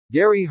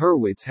Gary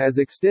Hurwitz has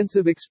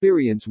extensive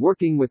experience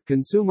working with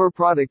consumer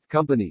product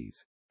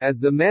companies. As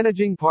the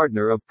managing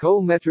partner of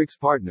Co-Metrics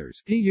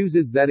Partners, he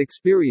uses that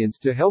experience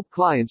to help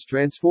clients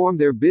transform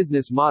their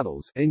business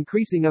models,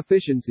 increasing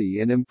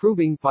efficiency and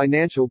improving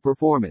financial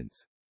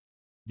performance.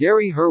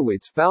 Gary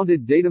Hurwitz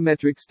founded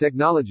Datametrics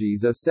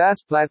Technologies, a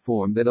SaaS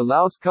platform that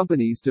allows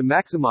companies to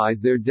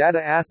maximize their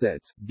data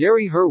assets.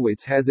 Gary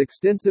Hurwitz has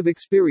extensive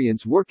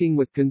experience working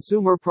with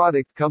consumer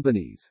product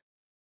companies.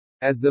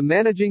 As the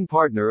managing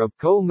partner of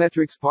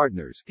Co-Metrics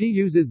Partners, he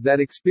uses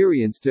that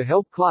experience to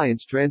help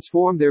clients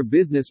transform their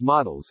business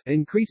models,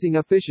 increasing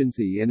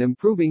efficiency and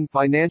improving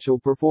financial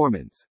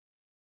performance.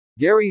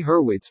 Gary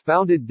Hurwitz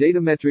founded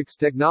Datametrics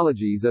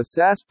Technologies, a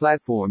SaaS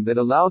platform that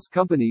allows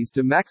companies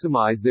to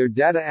maximize their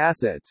data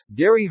assets.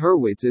 Gary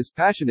Hurwitz is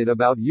passionate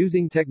about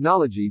using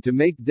technology to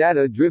make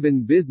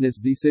data-driven business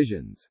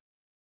decisions.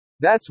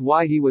 That's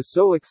why he was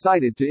so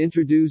excited to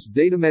introduce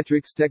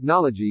Datametrics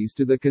Technologies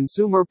to the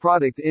consumer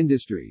product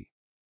industry.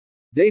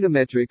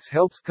 Datametrics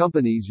helps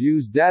companies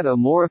use data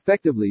more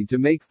effectively to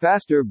make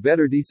faster,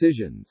 better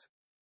decisions.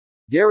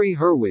 Gary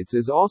Hurwitz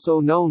is also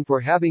known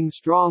for having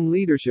strong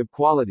leadership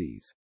qualities.